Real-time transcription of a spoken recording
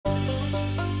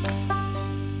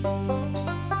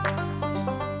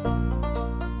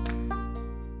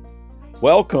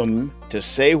Welcome to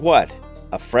Say What,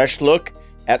 a fresh look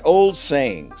at old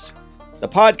sayings, the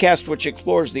podcast which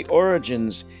explores the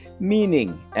origins,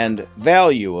 meaning, and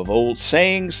value of old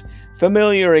sayings,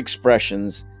 familiar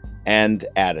expressions, and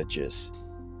adages.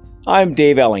 I'm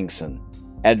Dave Ellingson,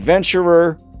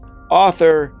 adventurer,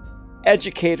 author,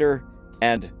 educator,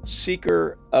 and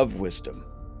seeker of wisdom.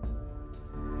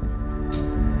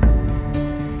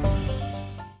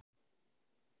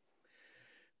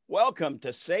 Welcome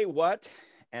to Say What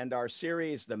and our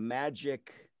series, The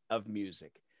Magic of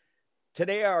Music.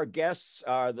 Today, our guests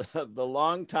are the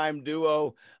longtime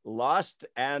duo Lost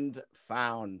and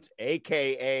Found,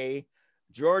 aka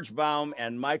George Baum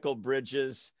and Michael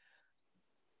Bridges.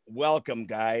 Welcome,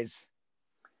 guys.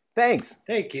 Thanks.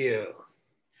 Thank you.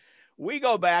 We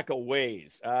go back a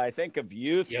ways. I think of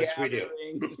youth Yes,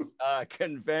 gatherings,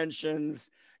 conventions,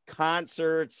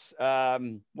 concerts.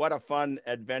 What a fun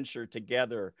adventure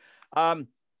together.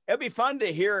 It'd be fun to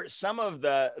hear some of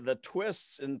the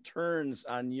twists and turns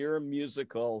on your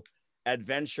musical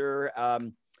adventure,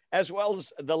 as well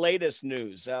as the latest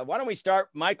news. Why don't we start,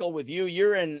 Michael, with you?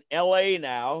 You're in LA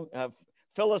now.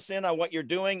 Fill us in on what you're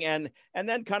doing and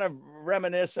then kind of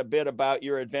reminisce a bit about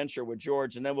your adventure with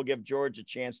George, and then we'll give George a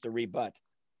chance to rebut.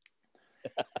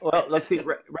 Well, let's see.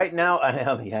 Right now, I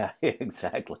am. Yeah,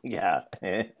 exactly. Yeah.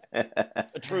 The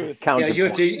truth. Yeah, you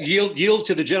have to yield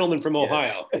to the gentleman from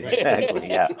Ohio. Yes, exactly.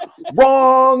 Yeah.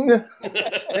 Wrong.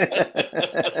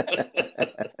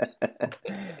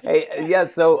 Hey, yeah.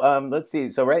 So let's see.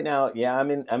 So right now, yeah,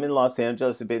 I'm in Los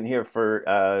Angeles. I've been here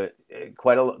for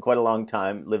quite a long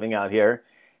time, living out here,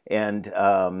 and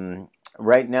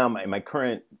right now, my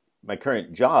current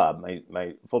job,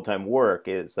 my full-time work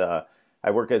is. I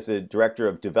work as a director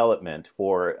of development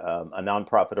for a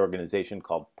nonprofit organization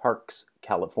called Parks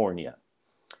California.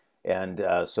 And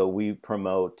so we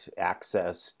promote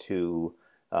access to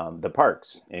the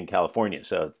parks in California.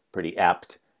 So pretty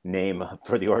apt name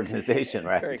for the organization,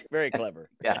 right? Very, very clever.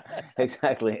 Yeah,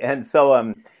 exactly. And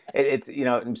so it's,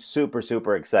 I'm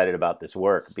super excited about this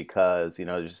work because,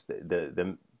 just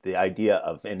the idea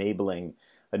of enabling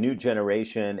a new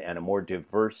generation and a more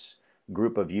diverse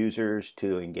group of users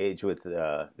to engage with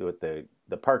the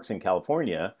parks in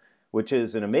California, which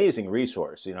is an amazing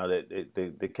resource.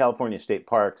 The California state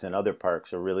parks and other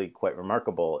parks are really quite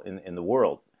remarkable in the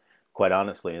world, quite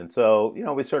honestly. And so,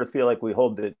 we sort of feel like we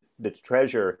hold the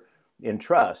treasure in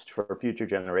trust for future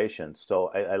generations.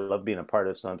 So I love being a part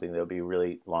of something that'll be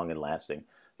really long and lasting.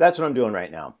 That's what I'm doing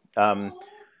right now.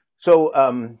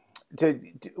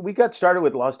 We got started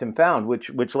with Lost and Found,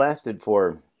 which lasted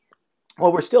for.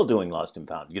 Well, we're still doing Lost and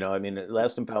Found.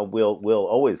 Lost and Found will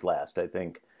always last, I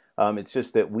think. It's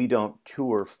just that we don't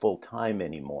tour full time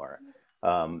anymore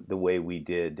the way we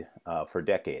did for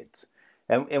decades.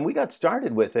 And we got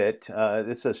started with it.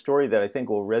 This is a story that I think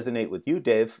will resonate with you,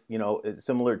 Dave,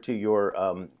 similar to your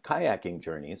kayaking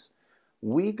journeys.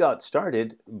 We got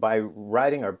started by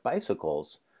riding our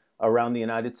bicycles around the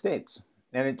United States.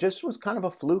 And it just was kind of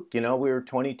a fluke. We were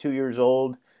 22 years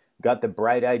old. Got the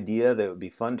bright idea that it would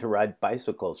be fun to ride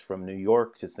bicycles from New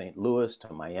York to St. Louis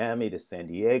to Miami to San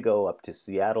Diego up to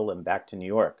Seattle and back to New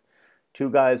York. Two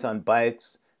guys on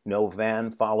bikes, no van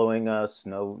following us,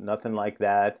 nothing like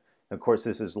that. And of course,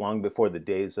 this is long before the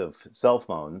days of cell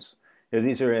phones.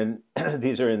 These are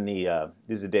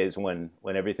the days when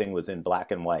everything was in black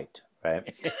and white,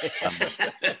 right?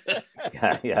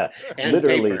 Yeah, and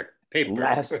literally paper.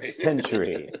 Last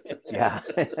century. Yeah,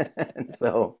 and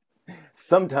so.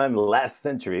 Sometime last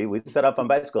century, we set off on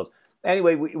bicycles.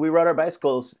 Anyway, we rode our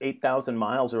bicycles 8,000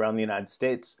 miles around the United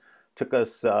States. Took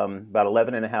us about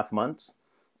 11 and a half months.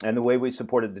 And the way we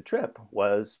supported the trip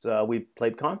was we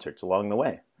played concerts along the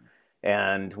way.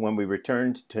 And when we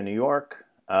returned to New York,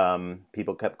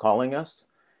 people kept calling us.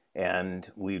 And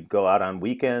we'd go out on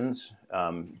weekends.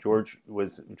 George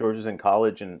was in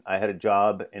college, and I had a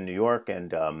job in New York.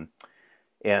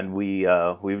 And we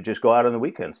would just go out on the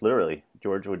weekends, literally.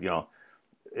 George would,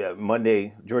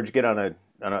 Monday. George would get on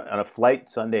a flight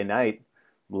Sunday night,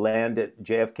 land at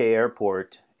JFK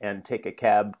Airport, and take a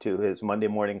cab to his Monday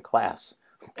morning class,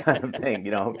 kind of thing,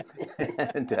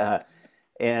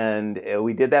 and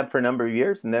we did that for a number of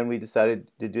years, and then we decided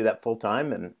to do that full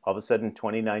time, and all of a sudden,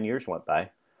 29 years went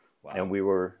by, wow. And we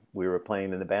were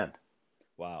playing in the band.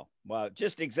 Wow.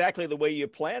 Just exactly the way you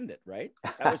planned it, right?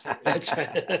 That was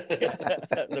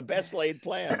the best laid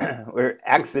plan. We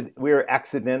were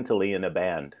accidentally in a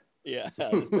band. Yeah,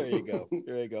 there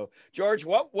you go. George,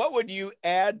 what would you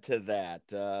add to that,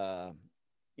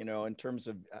 in terms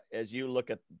of as you look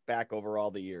back over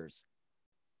all the years?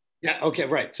 Yeah, okay,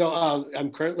 right. So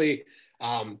I'm currently,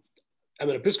 I'm an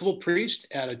Episcopal priest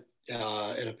at a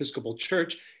an Episcopal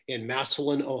church in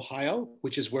Massillon, Ohio,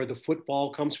 which is where the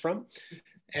football comes from.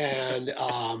 And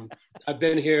I've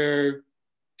been here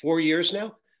 4 years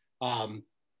now.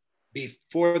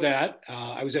 Before that,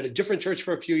 I was at a different church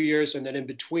for a few years. And then in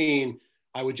between,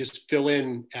 I would just fill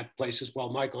in at places while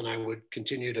Michael and I would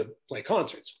continue to play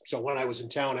concerts. So when I was in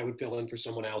town, I would fill in for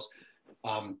someone else.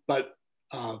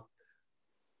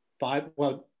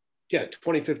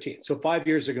 2015. So 5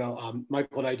 years ago,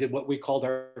 Michael and I did what we called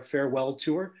our farewell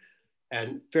tour,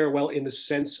 and farewell in the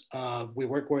sense of we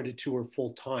weren't going to tour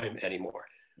full time anymore.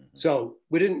 Mm-hmm. So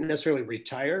we didn't necessarily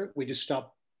retire. We just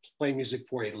stopped playing music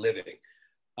for a living.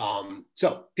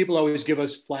 So people always give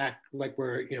us flack, like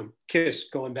we're, Kiss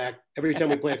going back. Every time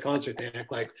we play a concert, they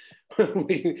act like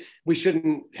we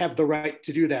shouldn't have the right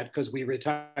to do that because we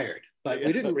retired. But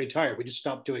we didn't retire. We just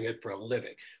stopped doing it for a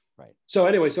living. Right. So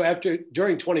anyway,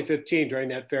 during 2015, during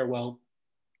that farewell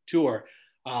tour,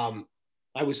 I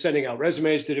was sending out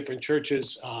resumes to different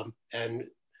churches, and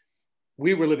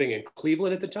we were living in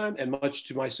Cleveland at the time. And much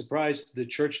to my surprise, the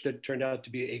church that turned out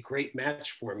to be a great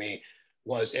match for me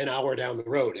was an hour down the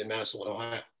road in Massillon,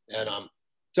 Ohio. And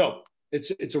so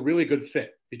it's a really good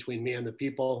fit between me and the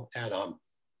people. And I'm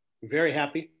very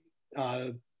happy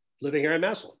living here in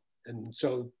Massillon. And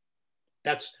so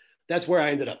that's where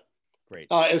I ended up. Great.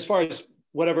 As far as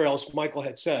whatever else Michael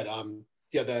had said,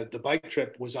 the bike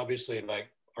trip was obviously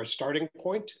like our starting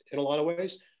point in a lot of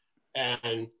ways.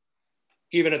 And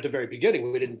even at the very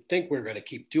beginning, we didn't think we were going to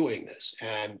keep doing this.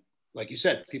 And like you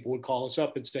said, people would call us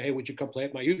up and say, hey, would you come play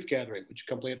at my youth gathering? Would you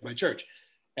come play at my church?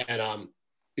 And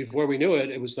before we knew it,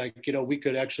 it was like, we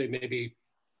could actually maybe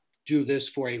do this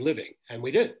for a living. And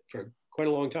we did for quite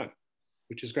a long time,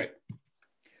 which is great.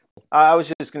 I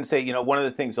was just going to say, one of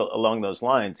the things along those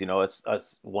lines,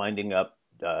 us winding up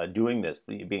doing this,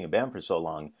 being a band for so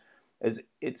long, is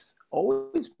it's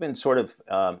always been sort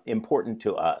of important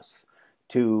to us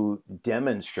to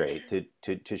demonstrate,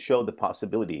 to show the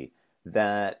possibility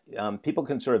that people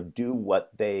can sort of do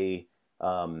what they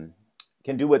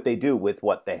do with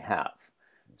what they have.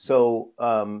 So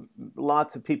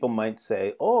lots of people might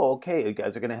say, oh, okay, you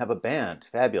guys are going to have a band.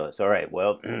 Fabulous. All right,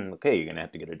 well, okay, you're going to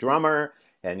have to get a drummer,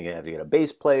 and you're going to have to get a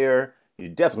bass player. You're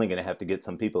definitely going to have to get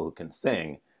some people who can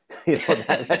sing,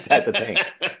 that type of thing.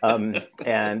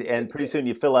 And pretty soon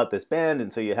you fill out this band,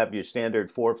 and so you have your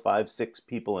standard 4, 5, 6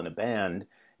 people in a band.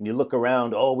 And you look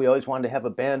around, oh, we always wanted to have a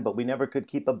band, but we never could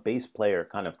keep a bass player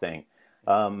kind of thing.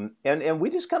 And we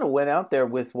just kind of went out there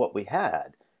with what we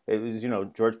had. It was,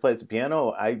 George plays the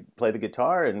piano, I play the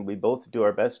guitar, and we both do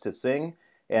our best to sing,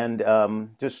 and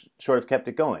just sort of kept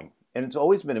it going. And it's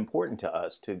always been important to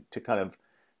us to kind of,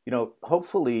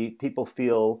 hopefully people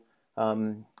feel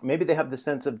maybe they have the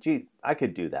sense of, gee, I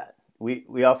could do that.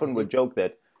 We often would joke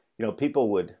that, people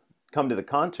would come to the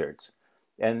concerts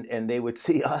and they would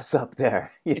see us up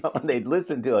there, and they'd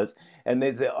listen to us and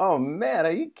they'd say, oh man,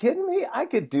 are you kidding me? I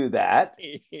could do that.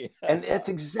 Yeah. And that's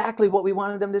exactly what we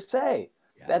wanted them to say.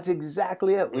 Yeah. That's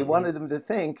exactly it. We wanted them to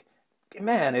think,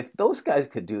 man, if those guys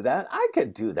could do that, I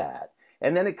could do that.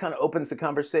 And then it kind of opens the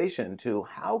conversation to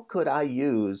how could I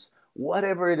use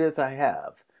whatever it is I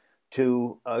have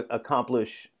to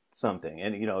accomplish something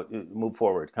and, move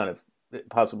forward kind of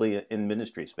possibly in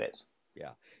ministry space.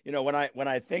 Yeah. When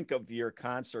I think of your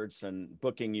concerts and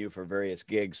booking you for various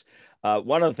gigs,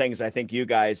 one of the things I think you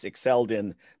guys excelled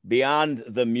in beyond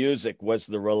the music was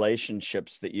the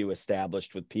relationships that you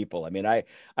established with people. I mean,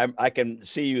 I can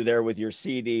see you there with your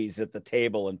CDs at the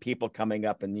table and people coming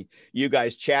up and you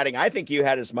guys chatting. I think you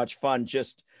had as much fun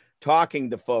just talking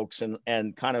to folks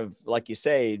and kind of, like you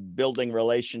say, building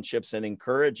relationships and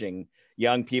encouraging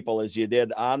young people as you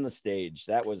did on the stage.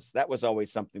 That was always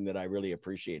something that I really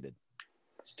appreciated.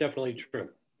 It's definitely true.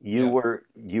 You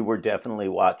were definitely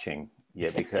watching,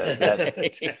 because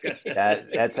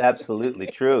that's absolutely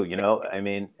true. I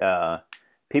mean,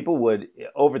 people would,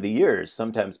 over the years,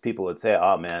 sometimes people would say,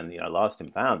 "Oh man, Lost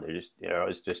and Found. They're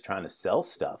always just trying to sell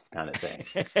stuff," kind of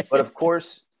thing. But of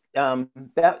course,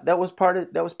 that was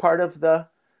part of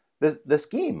the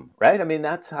scheme, right? I mean,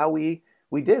 that's how we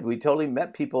did. We totally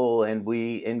met people and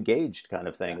we engaged, kind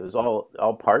of thing. It was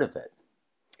all part of it.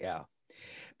 Yeah.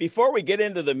 Before we get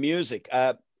into the music,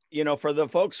 for the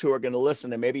folks who are going to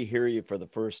listen and maybe hear you for the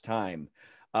first time,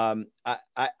 I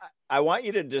want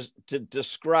you to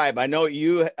describe. I know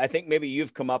I think maybe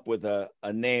you've come up with a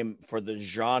name for the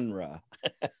genre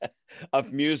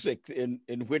of music in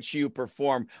which you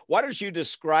perform. Why don't you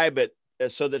describe it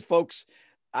so that folks,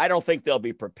 I don't think they'll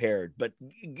be prepared, but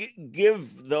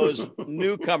give those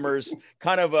newcomers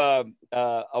kind of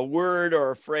a word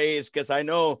or a phrase, because I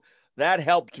know that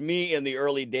helped me in the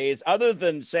early days. Other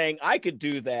than saying I could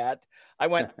do that, I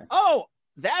went, oh,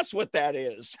 that's what that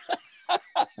is.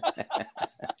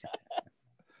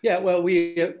 Yeah, well,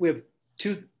 we have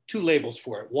two labels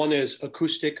for it. One is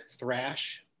acoustic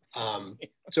thrash.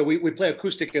 So we play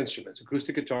acoustic instruments,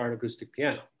 acoustic guitar and acoustic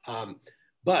piano.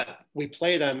 But we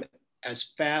play them as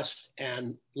fast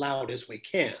and loud as we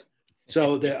can.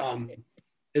 So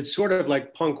it's sort of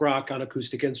like punk rock on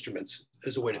acoustic instruments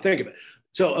is a way to think of it.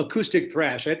 So acoustic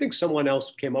thrash, I think someone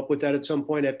else came up with that at some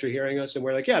point after hearing us, and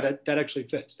we're like, yeah, that actually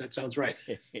fits. That sounds right.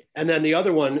 And then the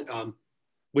other one,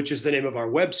 which is the name of our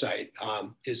website,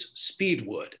 is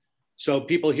Speedwood. So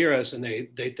people hear us and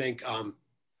they think,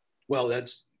 well,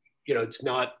 that's, it's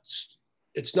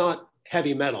not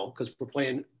heavy metal because we're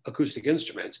playing acoustic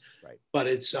instruments, right? But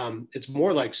it's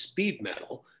more like speed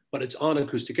metal, but it's on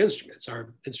acoustic instruments.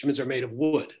 Our instruments are made of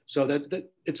wood, so that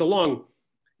it's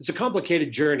a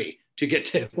complicated journey to get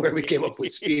to where we came up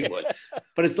with Speedwood.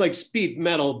 But it's like speed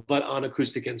metal, but on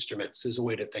acoustic instruments is a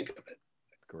way to think of it.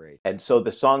 Great. And so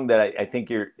the song that I think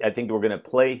we're going to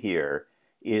play here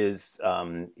is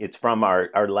it's from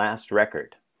our last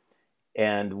record.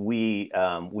 And we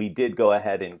did go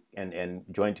ahead and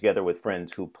join together with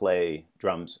friends who play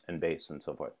drums and bass and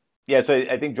so forth. Yeah, so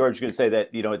I think George is going to say that,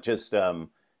 it just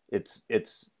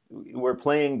we're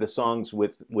playing the songs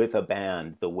with a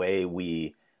band the way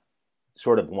we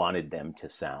sort of wanted them to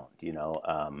sound,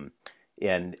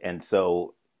 and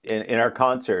so in our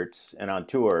concerts and on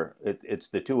tour, it's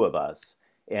the two of us,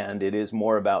 and it is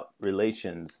more about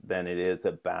relations than it is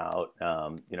about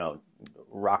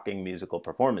rocking musical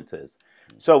performances.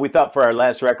 So we thought for our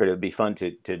last record it would be fun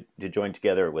to join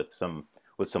together with some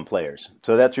players.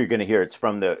 So that's what you're going to hear. It's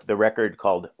from the record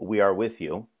called "We Are With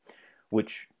You,"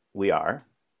 which we are,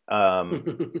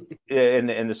 and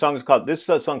the song is called. This is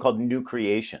a song called "New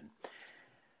Creation."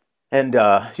 And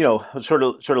sort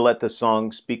of let the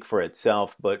song speak for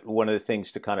itself. But one of the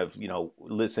things to kind of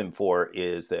listen for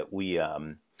is that we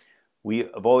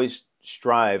have always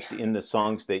strived in the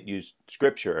songs that use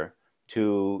Scripture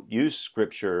to use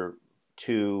Scripture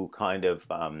to kind of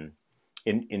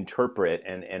interpret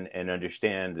and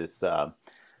understand this the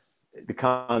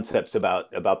concepts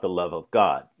about the love of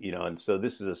God. And so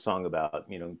this is a song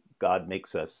about God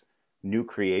makes us new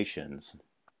creations,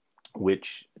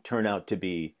 which turn out to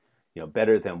be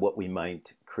better than what we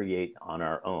might create on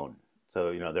our own.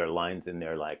 So, there are lines in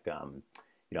there like,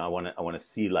 I want to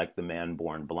see like the man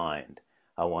born blind.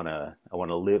 I want to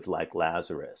live like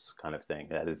Lazarus, kind of thing.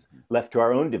 That is left to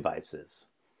our own devices.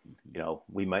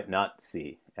 We might not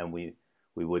see, and we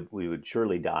would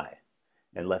surely die.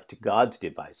 And left to God's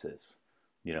devices,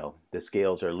 the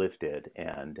scales are lifted,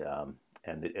 and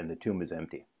the tomb is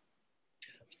empty.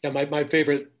 Yeah, my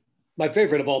favorite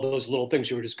of all those little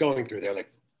things you were just going through there, like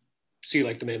see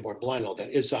like the man born blind, all that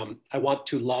is I want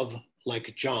to love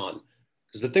like John,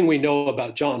 because the thing we know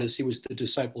about John is he was the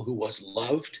disciple who was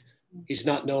loved. He's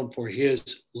not known for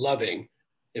his loving.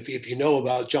 If you know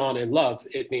about John and love,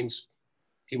 it means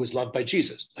he was loved by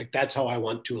Jesus. Like that's how I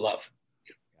want to love.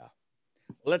 Yeah.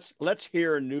 Let's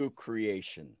hear New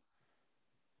Creation.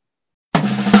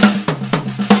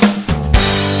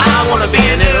 I want to be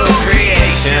a new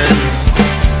creation,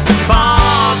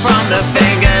 far from the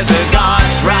fingers of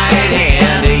God's right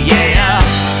hand. Yeah,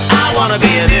 I want to be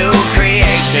a new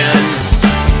creation,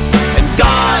 and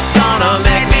God's gonna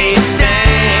make me stand.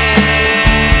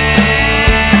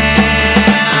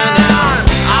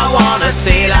 I want to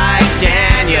see like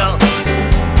Daniel,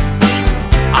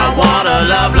 I want to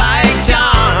love like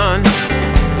John,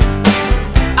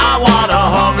 I want to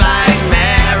hope like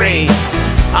Mary,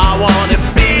 I want to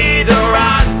be the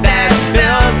rock that's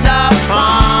built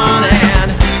upon,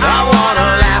 and I want to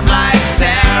laugh like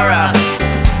Sarah,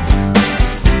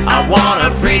 I want to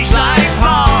preach like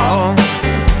Paul,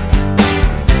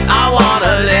 I want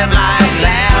to live like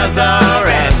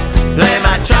Lazarus, play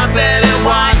my trumpet and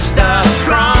watch the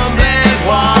crumbling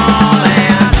wall,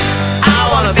 and I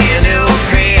want to be a new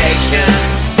creation,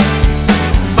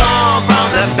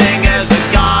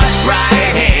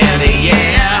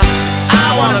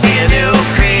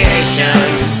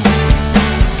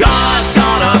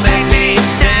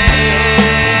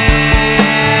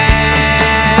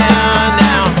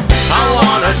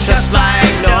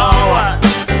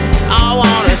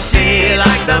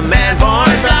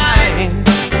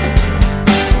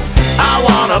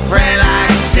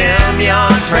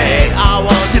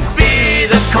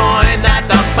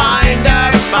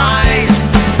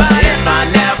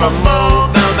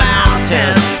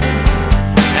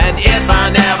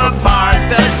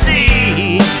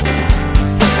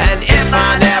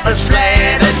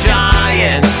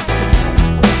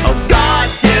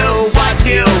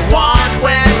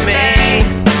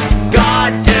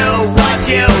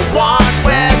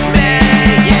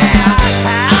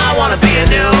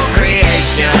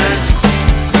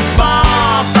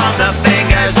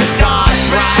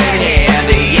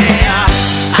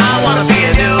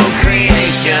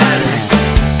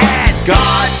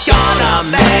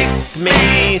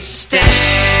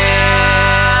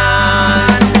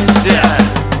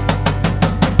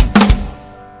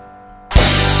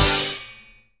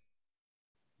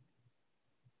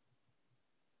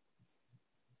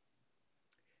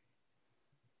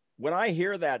 when I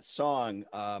hear that song,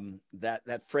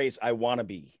 that phrase, I want to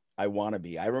be, I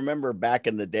remember back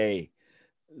in the day,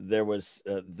 there was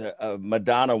the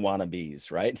Madonna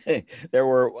wannabes, right? There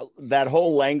were that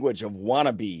whole language of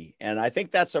wannabe. And I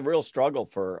think that's a real struggle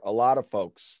for a lot of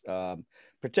folks,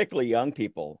 particularly young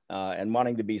people, and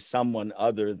wanting to be someone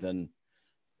other than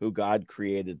who God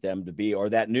created them to be, or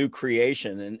that new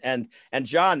creation. And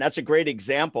John, that's a great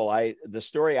example. The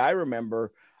story I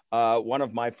remember, one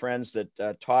of my friends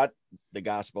that taught the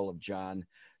Gospel of John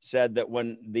said that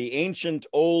when the ancient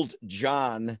old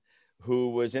John, who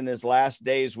was in his last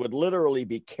days, would literally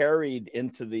be carried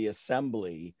into the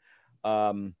assembly,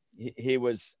 he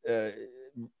was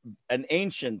an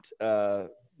ancient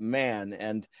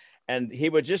man, and he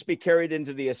would just be carried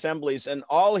into the assemblies, and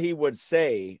all he would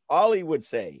say,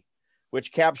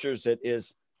 which captures it,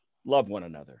 is love one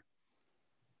another.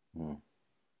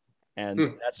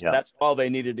 And that's all they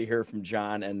needed to hear from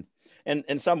John. And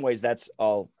in some ways, that's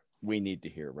all we need to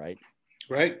hear, right?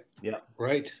 Right. Yeah.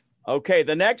 Right. Okay.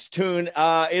 The next tune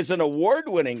is an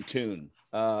award-winning tune.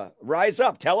 Rise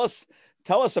Up. Tell us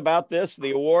about this,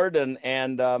 the award, and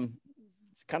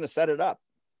kind of set it up.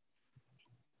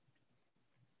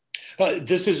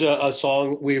 This is a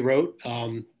song we wrote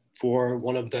for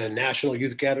one of the national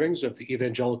youth gatherings of the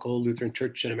Evangelical Lutheran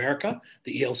Church in America,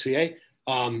 the ELCA.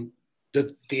 The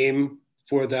theme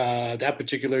for that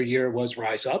particular year was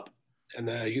Rise Up, and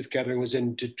the youth gathering was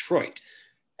in Detroit.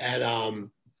 And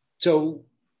so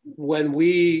when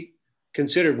we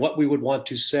considered what we would want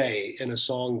to say in a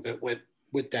song that went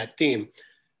with that theme,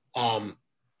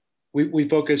 we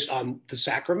focused on the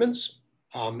sacraments,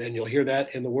 and you'll hear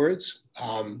that in the words.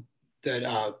 And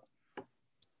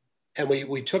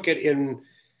we took it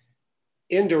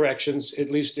in directions, at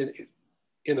least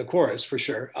in the chorus for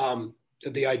sure.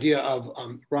 The idea of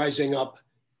rising up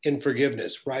in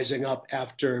forgiveness, rising up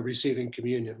after receiving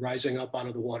communion, rising up out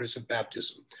of the waters of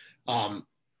baptism.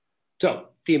 So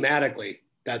thematically,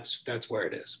 that's where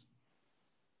it is.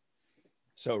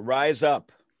 So rise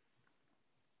up.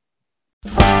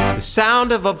 The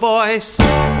sound of a voice,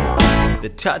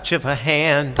 the touch of a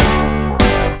hand,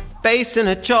 facing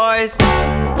a choice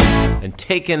and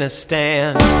taking a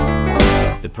stand.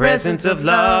 The presence of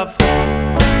love,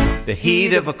 the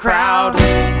heat of a crowd,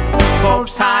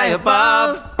 hopes high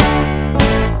above,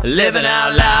 living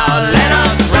out loud. Let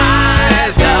us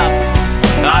rise up,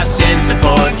 our sins are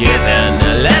forgiven.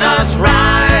 Let us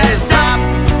rise up,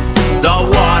 the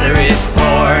water is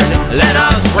poured. Let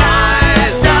us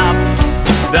rise up,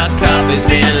 the cup has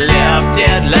been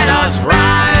lifted. Let us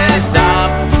rise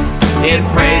up in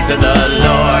praise of the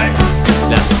Lord.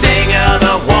 Now sing of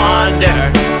the wonder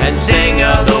and sing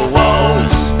of the woes.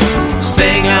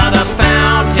 Sing of the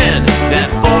fountain that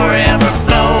forever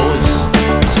flows.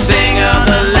 Sing of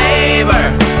the labor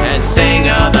and sing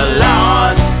of the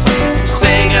loss.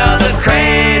 Sing of the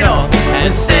cradle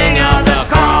and sing of the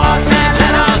cross. And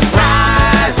let us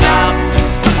rise up,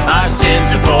 our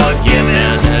sins are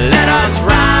forgiven. Let us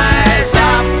rise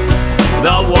up,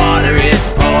 the water is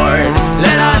poured.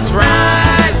 Let us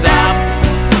rise up,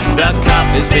 the cup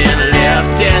has been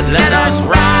lifted. Let us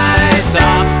rise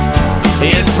up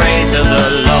in praise of the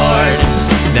Lord.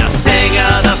 Now sing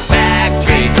of the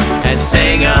factory and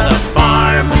sing of the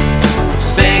farm.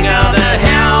 Sing of the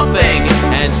helping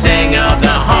and sing of the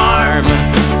harm.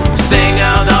 Sing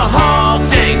of the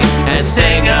halting and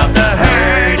sing of the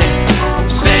herd.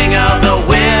 Sing of the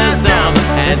wisdom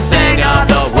and sing of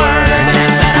the word.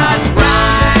 And let us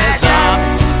rise up,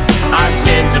 our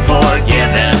sins are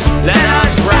forgiven. Let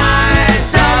us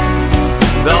rise up,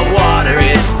 the water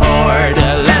is poured.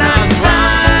 Let us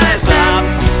rise up,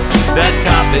 the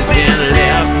cup has been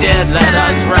lifted. Let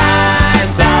us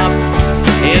rise up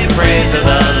in praise of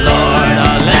the Lord.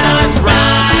 Oh, let us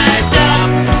rise up,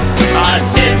 our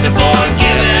sins are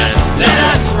forgiven. Let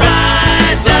us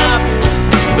rise up,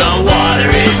 the water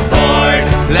is poured.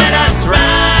 Let us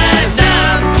rise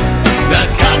up, the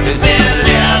cup has been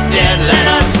lifted. Let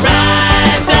us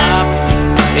rise up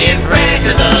in praise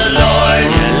of the Lord.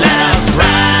 Let us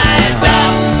rise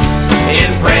up in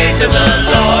praise of the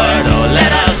Lord. Oh,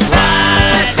 let us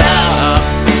rise up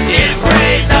in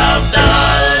praise of the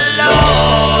Lord.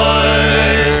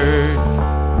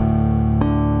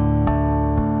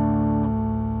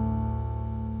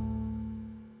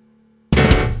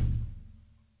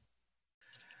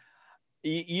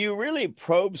 You really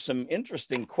probe some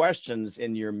interesting questions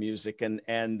in your music, and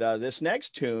this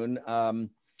next tune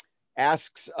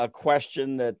asks a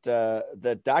question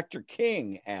that Dr.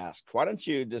 King asked. Why don't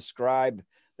you describe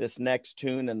this next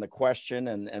tune and the question,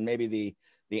 and maybe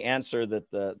the answer that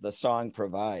the song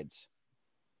provides?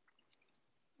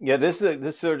 Yeah, this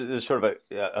sort of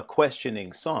a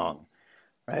questioning song,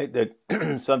 right? That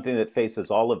something that faces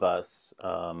all of us,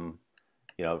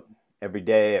 you know, every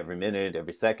day, every minute,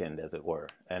 every second, as it were.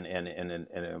 And in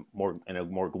a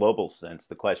more global sense,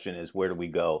 the question is, where do we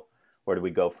go? Where do we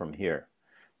go from here?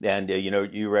 And you know,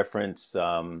 you reference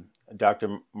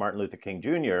Dr. Martin Luther King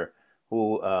Jr.,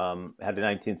 who had a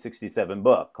 1967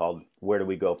 book called "Where Do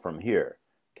We Go From Here?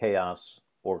 Chaos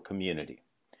or Community?"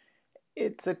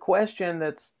 It's a question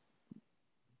that's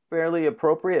fairly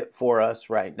appropriate for us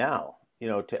right now, you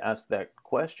know, to ask that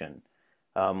question.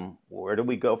 Where do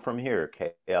we go from here,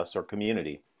 chaos or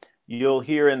community? You'll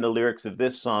hear in the lyrics of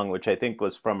this song, which I think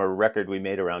was from a record we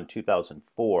made around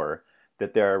 2004,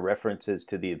 that there are references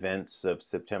to the events of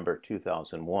September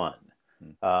 2001.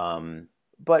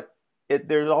 But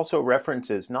there's also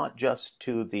references not just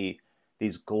to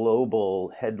these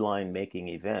global headline-making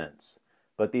events,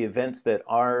 but the events that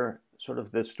are sort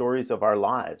of the stories of our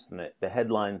lives and the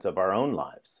headlines of our own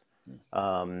lives.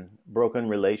 Broken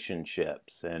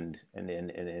relationships and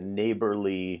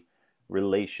neighborly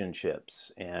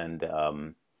relationships, and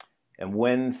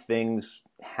when things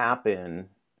happen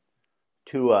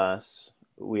to us,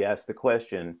 we ask the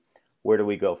question, where do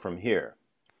we go from here?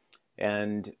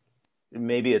 And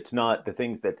maybe it's not the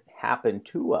things that happen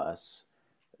to us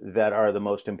that are the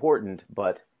most important,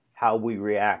 but how we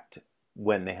react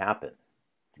when they happen.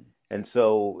 And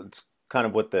so it's kind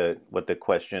of what the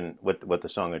question, what the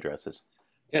song addresses.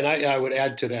 And I would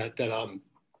add to that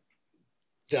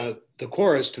the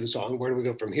chorus to the song, "Where do we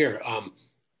go from here?"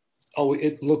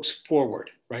 It looks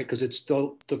forward, right? Because it's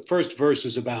the first verse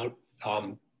is about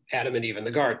Adam and Eve in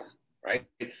the garden, right?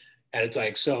 And it's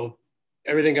like, so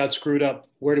everything got screwed up.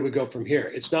 Where do we go from here?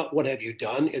 It's not what have you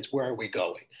done? It's where are we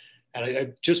going? And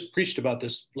I just preached about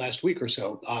this last week or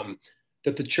so,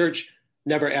 that the church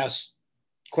never asks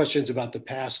questions about the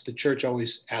past. The church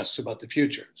always asks about the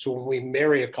future. So when we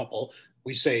marry a couple,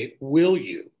 we say, will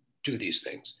you do these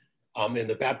things? In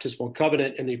the baptismal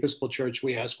covenant in the Episcopal Church,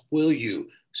 we ask, will you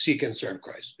seek and serve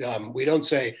Christ? We don't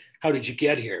say, how did you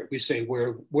get here? We say,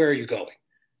 where are you going?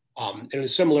 In a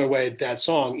similar way, that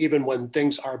song, even when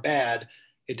things are bad,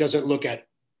 it doesn't look at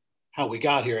how we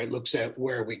got here. It looks at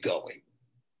where are we going?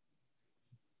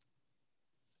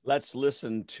 Let's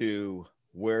listen to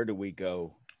 "Where Do We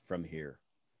Go From Here?"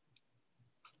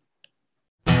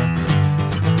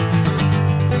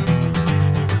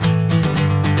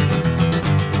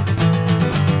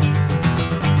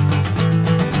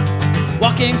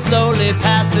 Walking slowly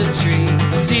past the tree,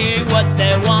 seeing what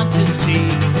they want to see.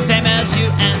 Same as you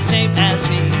and same as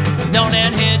me, known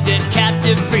and hidden,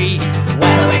 captive free.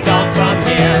 Where do we go from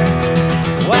here?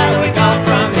 Where do we go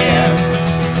from here?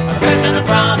 A curse and a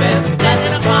promise, a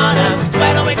blessing upon us.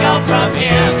 Where do we go from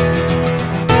here?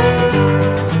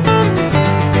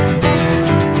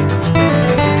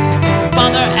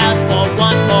 Father asked for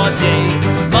one more day.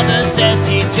 Mother says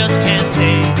he just can't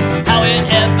stay. How it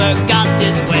ever got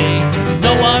this way,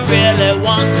 no one really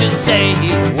wants to say.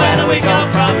 Where do we go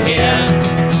from here?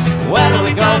 Where do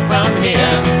we go from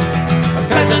here? A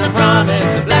curse and a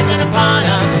promise, a blessing upon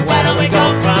us. Where do we go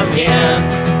from here?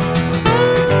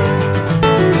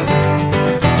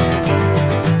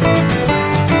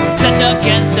 Set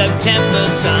against September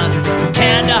sun,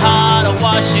 Kandahar to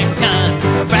Washington.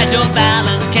 A fragile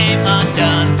balance came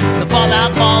undone. The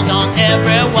fallout falls on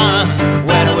everyone.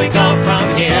 Where do we go from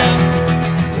here?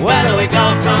 Where do we go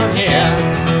from here?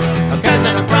 A curse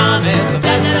and a promise, a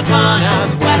blessing upon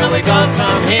us. Where do we go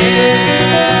from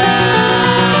here?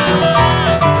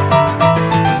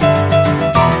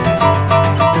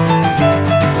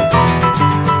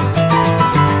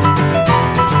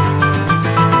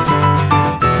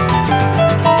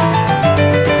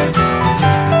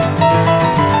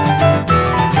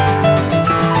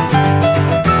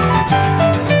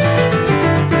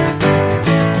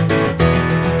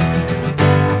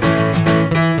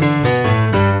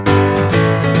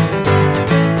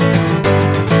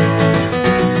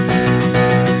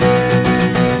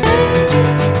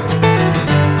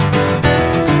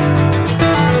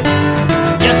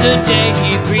 Yesterday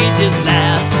he breathed his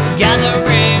last.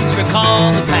 Gatherings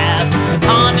recall the past, and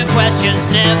ponder questions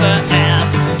never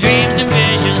asked. Dreams and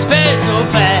visions fade so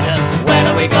fast. Where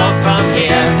do we go from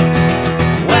here?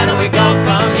 Where do we go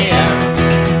from here?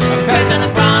 A curse and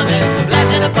a promise, a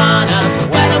blessing upon us.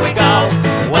 Where do we go?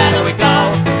 Where do we go?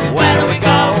 Where do we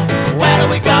go? Where do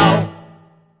we go?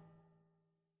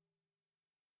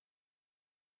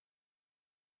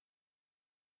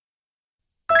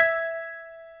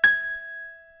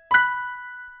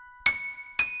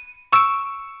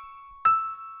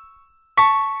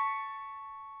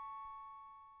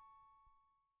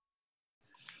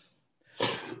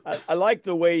 I like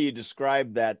the way you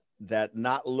describe that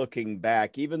not looking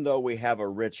back, even though we have a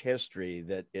rich history,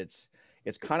 that it's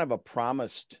kind of a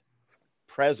promised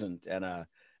present and a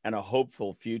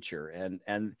hopeful future.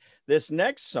 And this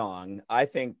next song, I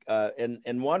think,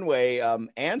 in one way,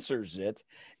 answers it,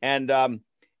 and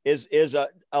is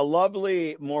a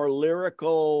lovely, more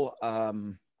lyrical.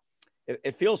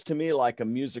 It feels to me like a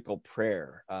musical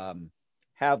prayer.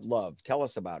 Have Love. Tell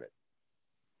us about it.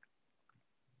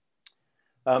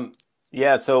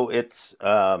 Yeah, so it's it's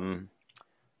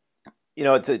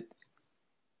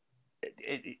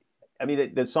I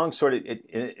mean, the song sort of,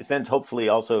 in a sense, hopefully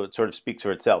also it sort of speaks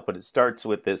for itself, but it starts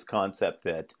with this concept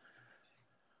that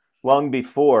long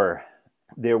before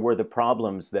there were the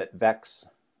problems that vex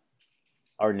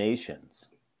our nations.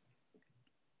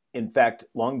 In fact,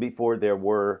 long before there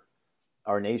were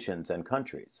our nations and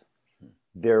countries,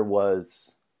 there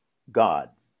was God,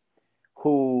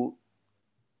 who,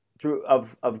 through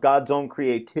of God's own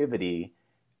creativity,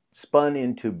 spun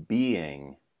into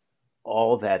being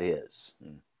all that is,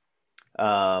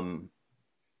 out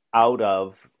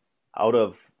of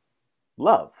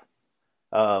love.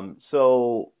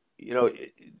 So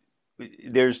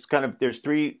there's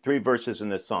three verses in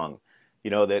this song,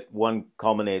 that one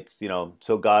culminates,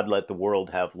 so God let the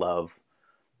world have love,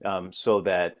 so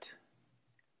that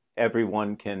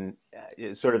everyone can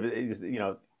so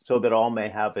that all may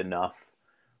have enough.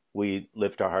 We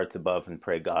lift our hearts above and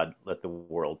pray, God, let the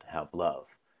world have love.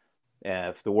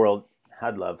 And if the world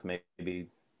had love, maybe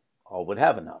all would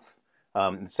have enough.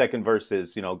 The second verse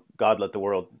is, God, let the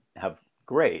world have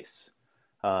grace,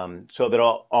 so that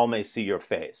all may see your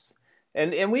face.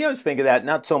 And we always think of that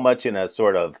not so much in a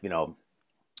sort of,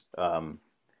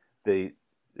 the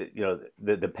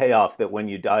payoff that when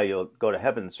you die you'll go to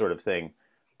heaven sort of thing,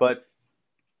 but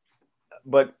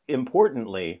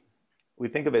importantly, we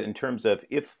think of it in terms of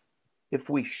if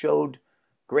we showed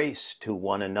grace to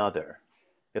one another,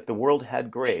 if the world had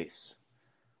grace,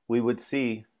 we would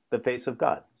see the face of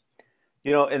God.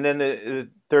 And then the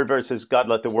third verse is, God,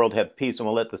 let the world have peace, and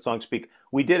we'll let the song speak.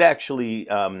 We did actually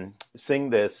sing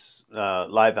this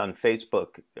live on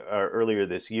Facebook earlier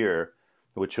this year,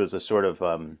 which was a sort of,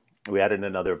 we added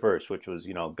another verse, which was,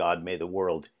 God, may the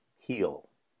world heal.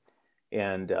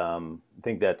 And I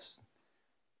think that's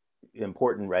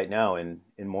important right now in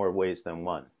more ways than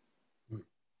one.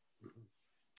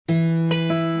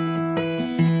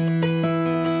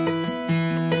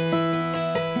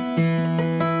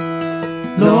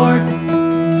 Lord,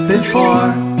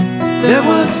 before there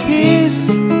was peace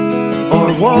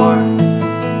or war,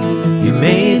 you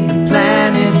made the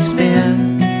planet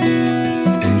spin,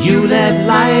 and you let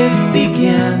life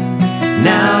begin.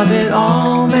 Now that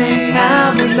all may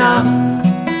have enough,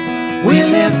 we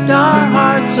lift our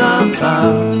hearts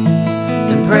above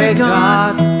and pray,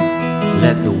 God,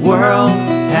 let the world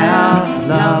have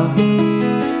love.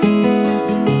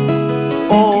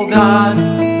 Oh God,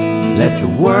 let the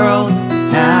world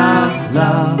have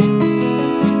love.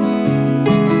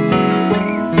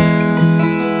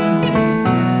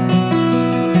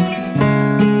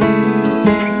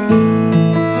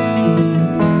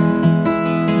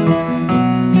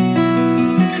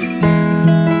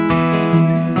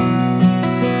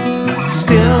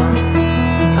 Still,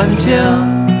 until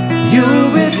you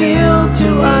reveal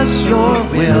to us your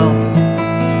will,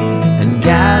 and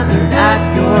gathered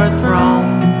at your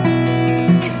throne,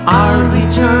 our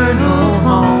eternal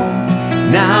home.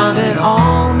 Now that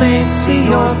all may see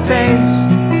your face,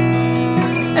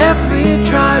 every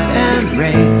tribe and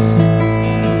race.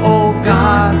 Oh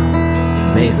God,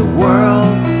 may the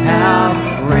world have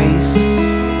grace.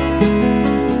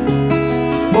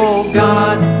 Oh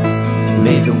God,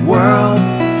 may the world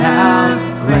have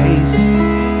grace.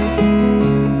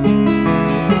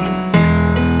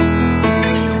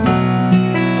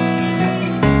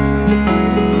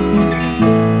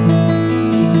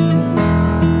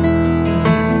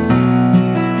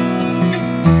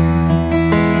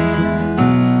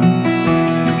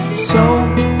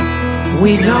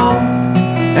 We know,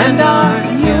 and our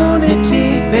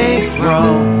unity may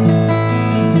grow.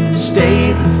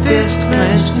 Stay the fist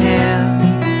clenched hand,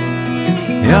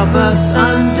 help us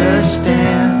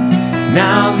understand.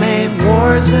 Now may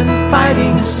wars and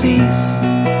fighting cease,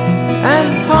 and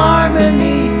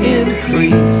harmony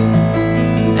increase.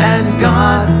 And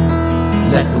God,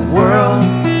 let the world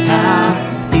have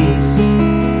peace.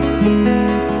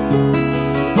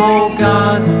 Oh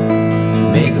God,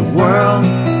 may the world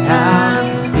have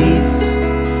peace.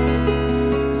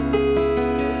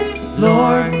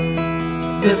 Lord,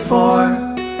 before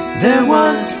there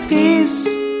was peace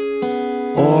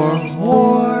or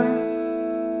war.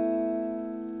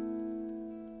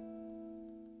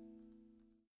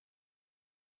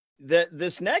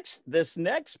 this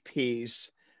next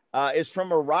piece is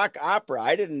from a rock opera.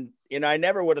 I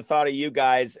never would have thought of you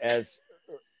guys as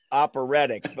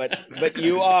operatic, but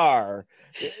you are.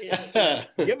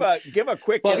 Give a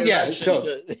quick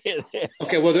introduction.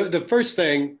 Okay. Well, the first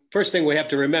thing we have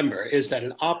to remember is that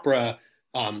an opera,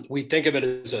 we think of it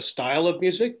as a style of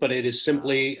music, but it is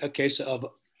simply a case of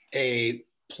a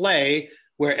play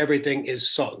where everything is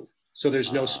sung. So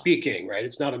there's no speaking, right?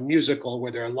 It's not a musical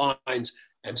where there are lines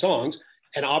and songs.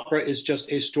 An opera is just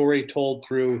a story told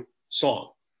through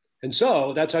song. And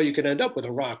so that's how you can end up with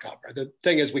a rock opera. The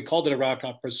thing is, we called it a rock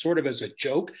opera sort of as a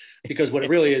joke, because what it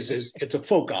really is it's a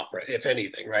folk opera, if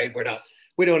anything, right?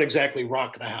 We don't exactly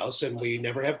rock the house, and we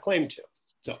never have claim to.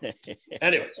 So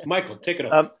anyways, Michael, take it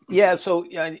over. So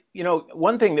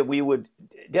one thing that we would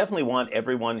definitely want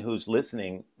everyone who's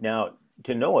listening now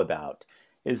to know about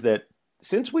is that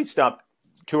since we stopped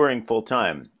touring full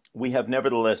time, we have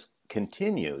nevertheless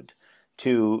continued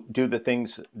to do the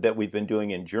things that we've been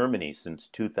doing in Germany since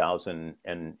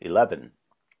 2011,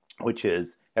 which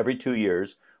is every 2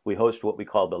 years, we host what we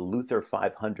call the Luther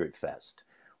 500 Fest,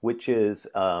 which is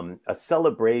a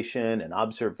celebration, an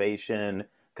observation,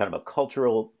 kind of a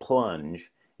cultural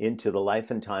plunge into the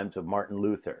life and times of Martin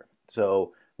Luther.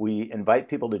 So we invite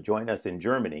people to join us in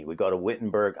Germany. We go to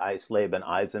Wittenberg, Eisleben,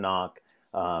 Eisenach.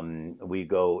 We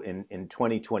go in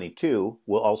 2022,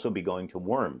 we'll also be going to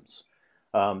Worms.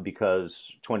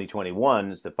 Because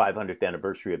 2021 is the 500th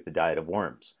anniversary of the Diet of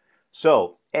Worms.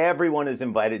 So everyone is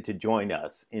invited to join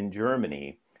us in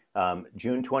Germany,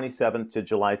 June 27th to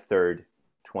July 3rd,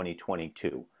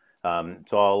 2022.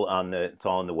 It's all on the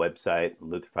website,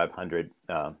 Luther 500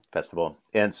 Festival.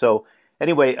 And so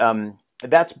anyway,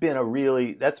 that's been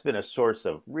a source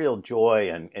of real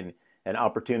joy and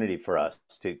opportunity for us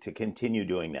to continue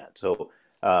doing that. So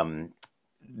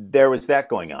there was that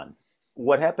going on.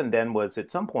 What happened then was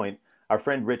at some point, our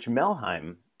friend Rich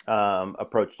Melheim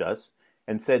approached us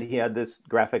and said he had this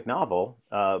graphic novel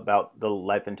about the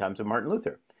life and times of Martin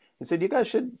Luther. He said, you guys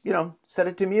should, set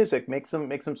it to music, make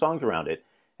some songs around it.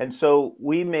 And so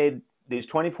we made these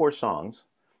 24 songs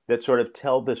that sort of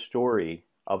tell the story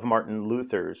of Martin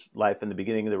Luther's life in the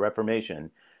beginning of the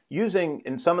Reformation, using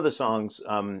in some of the songs,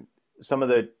 some of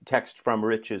the text from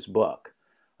Rich's book.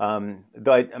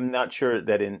 Though I'm not sure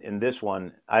that in this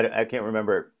one, I can't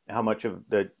remember how much of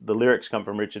the lyrics come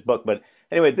from Rich's book. But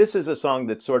anyway, this is a song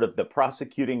that's sort of the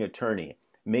prosecuting attorney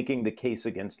making the case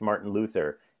against Martin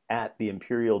Luther at the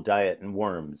Imperial Diet in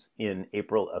Worms in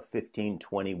April of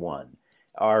 1521.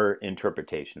 Our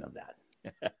interpretation of that.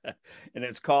 And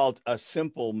it's called A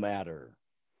Simple Matter.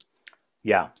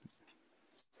 Yeah.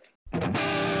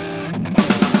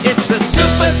 It's a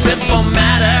super simple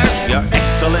matter, Your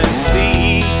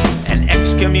Excellency. An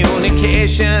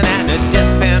excommunication and a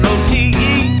death penalty.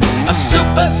 A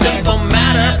super simple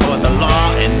matter for the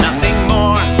law and nothing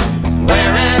more.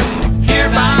 Whereas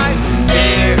hereby,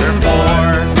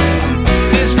 therefore,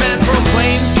 this man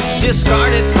proclaims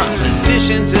discarded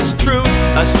propositions as true.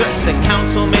 Asserts the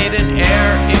council made an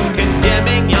error in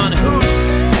condemning Jan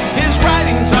Hus. His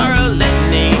writings are a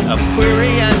litany of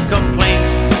query and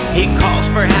complaints. He calls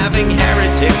for having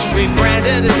heretics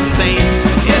rebranded as saints.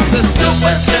 It's a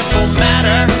super simple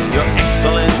matter, Your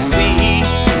Excellency.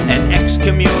 An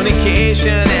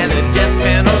excommunication and a death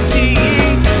penalty.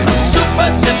 A super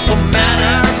simple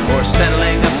matter for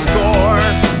settling a score.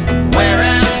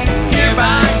 Whereas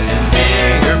hereby and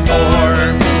therefore.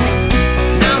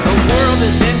 Now the world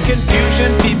is in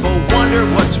confusion, people wonder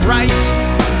what's right.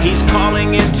 He's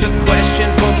calling into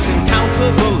question popes and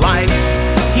councils alike.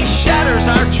 He shatters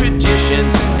our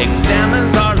traditions,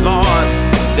 examines our laws.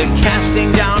 The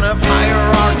casting down of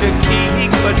hierarchy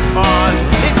he could cause.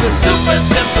 It's a super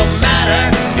simple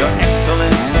matter, Your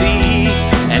Excellency.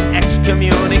 An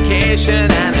excommunication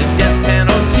and a death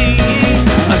penalty.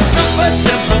 A super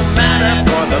simple matter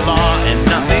for the law and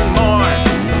nothing more.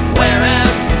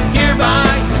 Whereas hereby,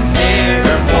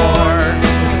 therefore.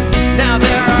 Now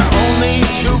there are only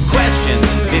two questions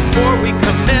before we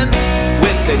commence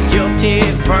with the guilty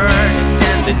verdict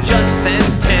and the just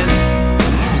sentence.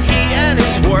 He and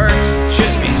his works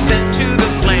should be sent to the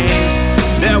flames.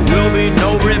 There will be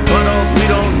no rebuttal, we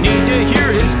don't need to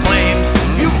hear his claims.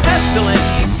 You pestilent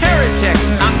heretic,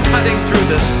 I'm cutting through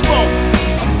the smoke.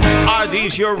 Are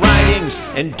these your writings,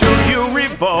 and do you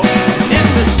revoke?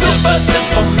 It's a super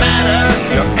simple matter,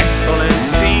 Your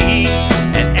Excellency.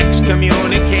 An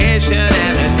excommunication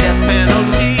and a death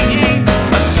penalty.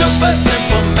 A super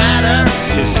simple matter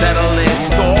to settle a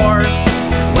score.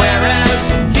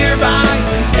 Whereas hereby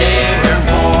and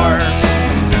therefore.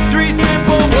 Three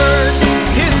simple words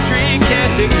history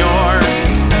can't ignore.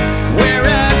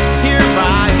 Whereas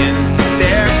hereby and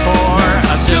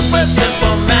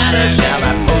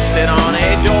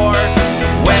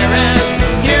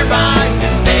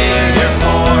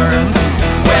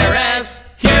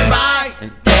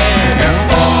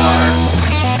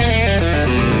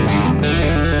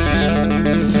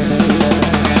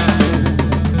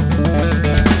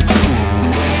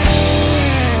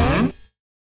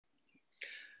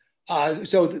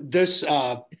So this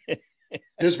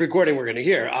this recording we're going to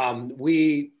hear,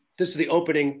 this is the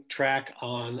opening track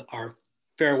on our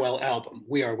farewell album,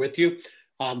 We Are With You.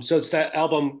 So it's that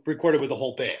album recorded with the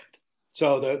whole band.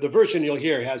 So the version you'll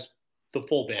hear has the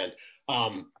full band.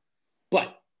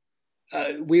 But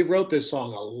we wrote this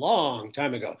song a long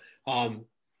time ago.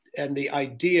 And the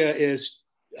idea is,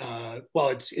 well,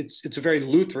 it's a very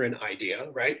Lutheran idea,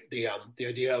 right? The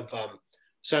idea of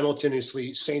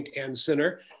simultaneously saint and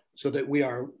sinner, so that we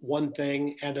are one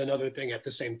thing and another thing at the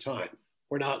same time.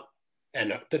 We're not,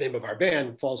 and the name of our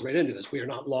band falls right into this. We are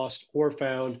not lost or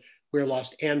found. We're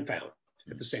lost and found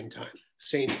at the same time,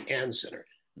 saint and sinner.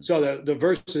 So the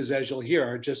verses, as you'll hear,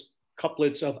 are just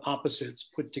couplets of opposites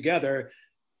put together,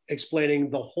 explaining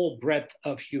the whole breadth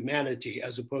of humanity,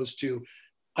 as opposed to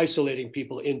isolating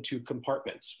people into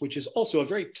compartments, which is also a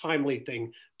very timely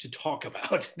thing to talk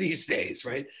about these days,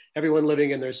 right? Everyone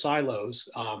living in their silos.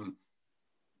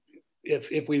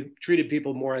 If we treated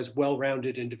people more as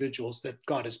well-rounded individuals that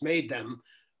God has made them,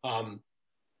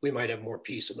 we might have more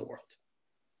peace in the world.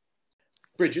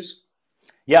 Bridges?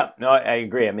 Yeah, no, I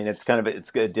agree. I mean, it's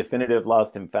a definitive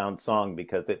lost and found song,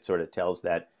 because it sort of tells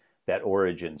that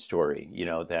origin story, you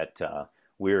know, that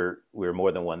we're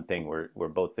more than one thing. We're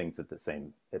both things at the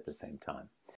same time.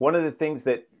 One of the things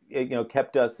that, you know,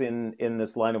 kept us in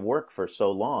this line of work for so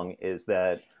long is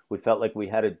that we felt like we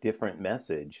had a different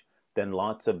message than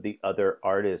lots of the other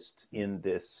artists in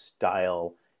this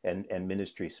style and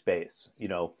ministry space, you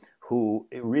know, who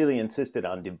really insisted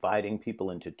on dividing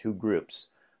people into two groups: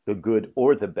 the good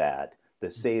or the bad, the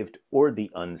saved or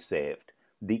the unsaved,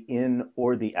 the in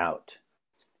or the out.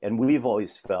 And we've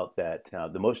always felt that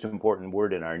the most important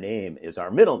word in our name is our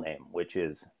middle name, which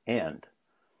is and,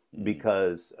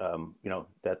 because you know,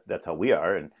 that's how we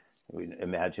are, and we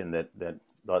imagine that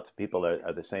lots of people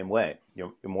are the same way.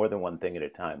 You're more than one thing at a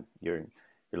time. You're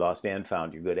lost and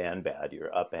found. You're good and bad.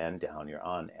 You're up and down. You're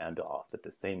on and off at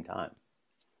the same time.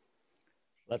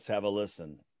 Let's have a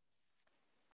listen.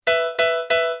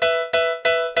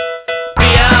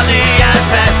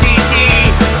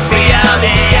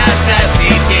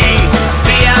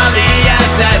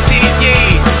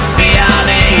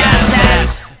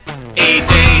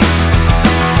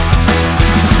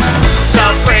 So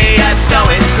free yet so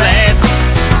enslaved,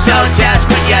 so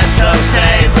desperate yet so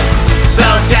safe, so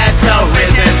dead, so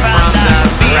risen from the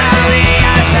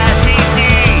B-L-E-S-S-E-T,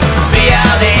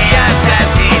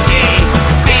 B-L-E-S-S-E-T,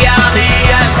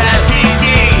 B-L-E-S-S-E-T.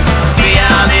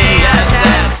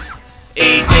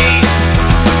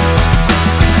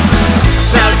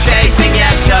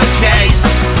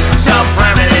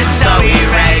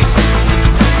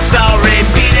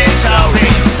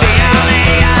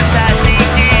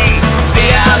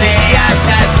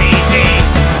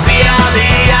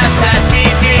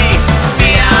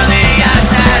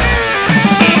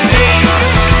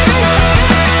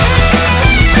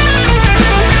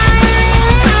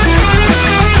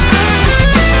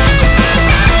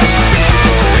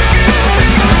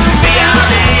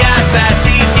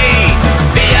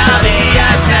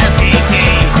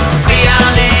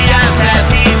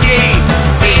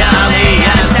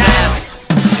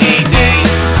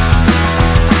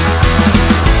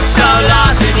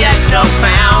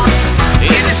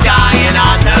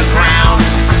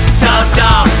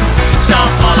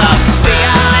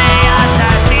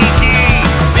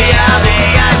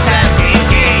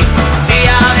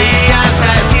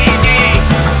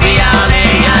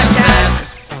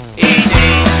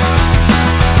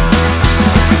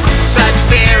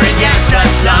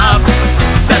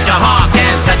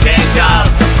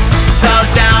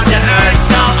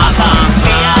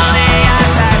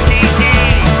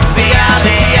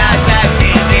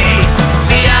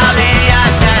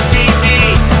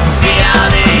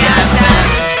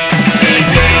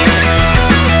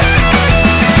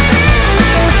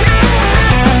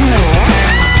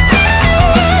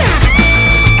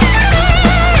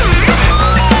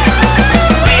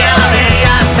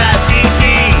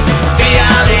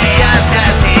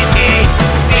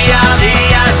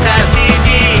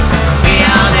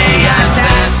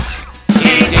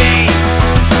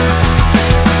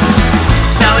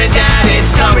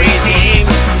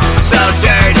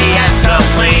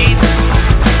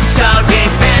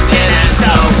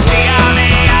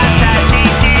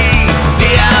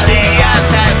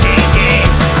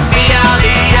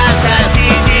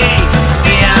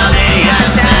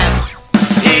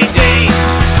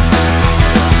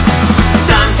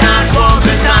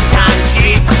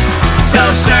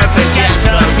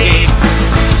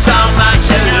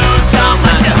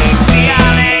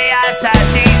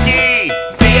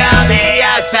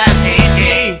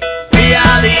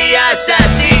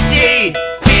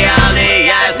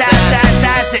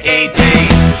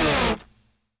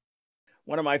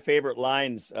 one of my favorite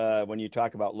lines when you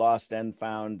talk about lost and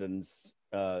found and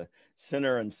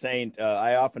sinner and saint.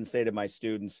 I often say to my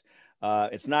students,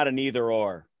 it's not an either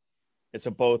or, it's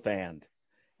a both and.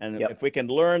 And Yep. if we can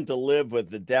learn to live with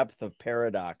the depth of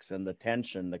paradox and the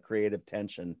tension, the creative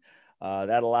tension,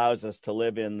 that allows us to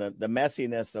live in the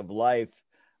messiness of life,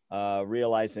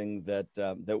 realizing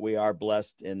that we are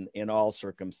blessed in all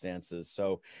circumstances.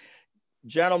 So,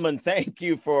 gentlemen, thank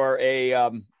you for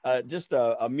just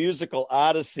a musical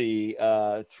odyssey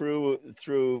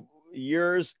through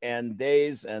years and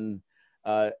days and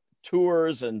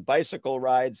tours and bicycle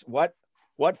rides. What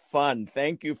fun.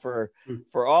 Thank you for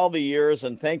all the years,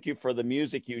 and thank you for the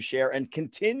music you share and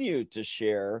continue to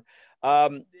share.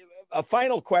 A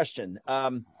final question.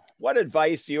 What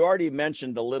advice, you already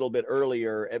mentioned a little bit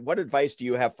earlier, what advice do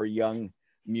you have for young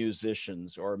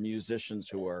musicians or musicians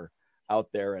who are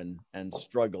out there and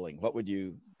struggling? What would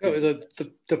you?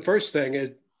 The first thing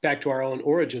is, back to our own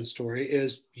origin story,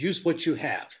 is use what you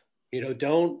have.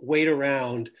 Don't wait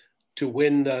around to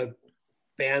win the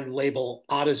band label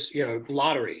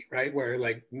lottery, right? Where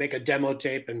like make a demo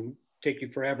tape and take you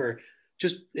forever.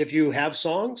 Just if you have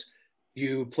songs,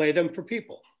 you play them for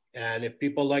people. And if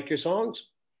people like your songs,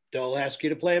 they'll ask you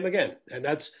to play them again. And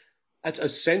that's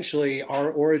essentially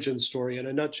our origin story in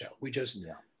a nutshell. We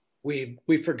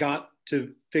forgot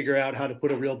to figure out how to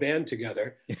put a real band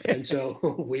together. And so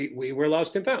we were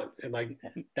lost and found. And like,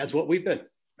 that's what we've been.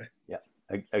 Right? Yeah,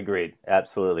 agreed.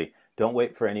 Absolutely. Don't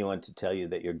wait for anyone to tell you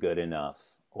that you're good enough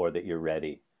or that you're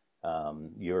ready.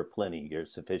 You're plenty, you're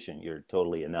sufficient, you're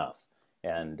totally enough.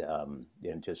 And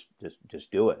just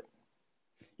do it.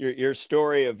 Your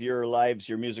story of your lives,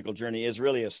 your musical journey is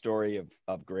really a story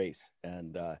of grace.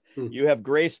 And you have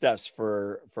graced us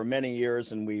for many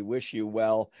years, and we wish you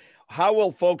well. How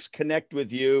will folks connect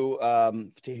with you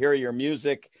to hear your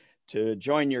music, to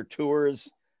join your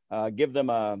tours? Give them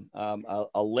a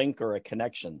link or a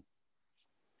connection.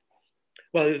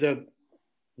 Well, the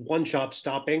one-shop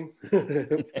stopping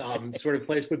sort of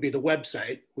place would be the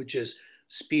website, which is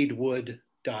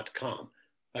speedwood.com.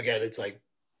 Again, it's like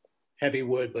heavy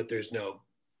wood, but there's no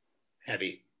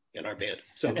heavy in our band.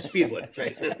 So Speedwood,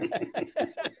 right?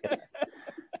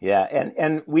 Yeah,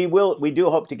 and we do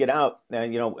hope to get out,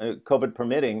 COVID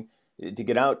permitting, to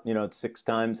get out, 6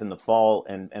 times in the fall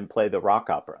and play the rock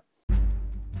opera.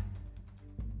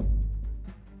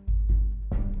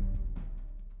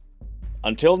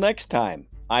 Until next time,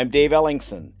 I'm Dave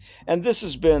Ellingson, and this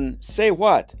has been Say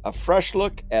What? A fresh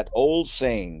look at old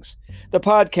sayings, the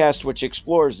podcast which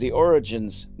explores the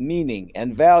origins, meaning,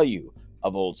 and value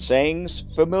of old sayings,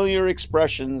 familiar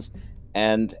expressions,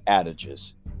 and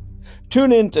adages.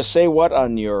 Tune in to Say What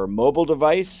on your mobile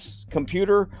device,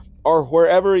 computer, or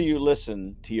wherever you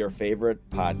listen to your favorite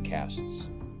podcasts.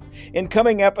 In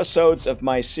coming episodes of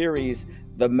my series,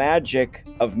 The Magic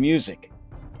of Music,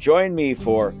 join me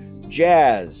for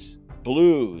jazz,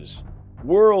 blues,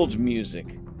 world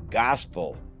music,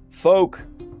 gospel, folk,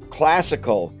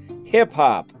 classical,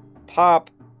 hip-hop, pop,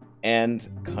 and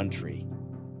country.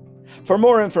 For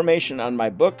more information on my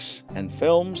books and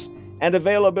films and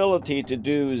availability to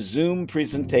do Zoom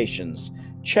presentations,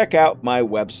 check out my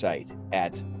website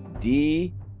at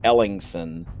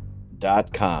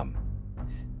dellingson.com.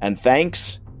 And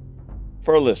thanks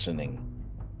for listening.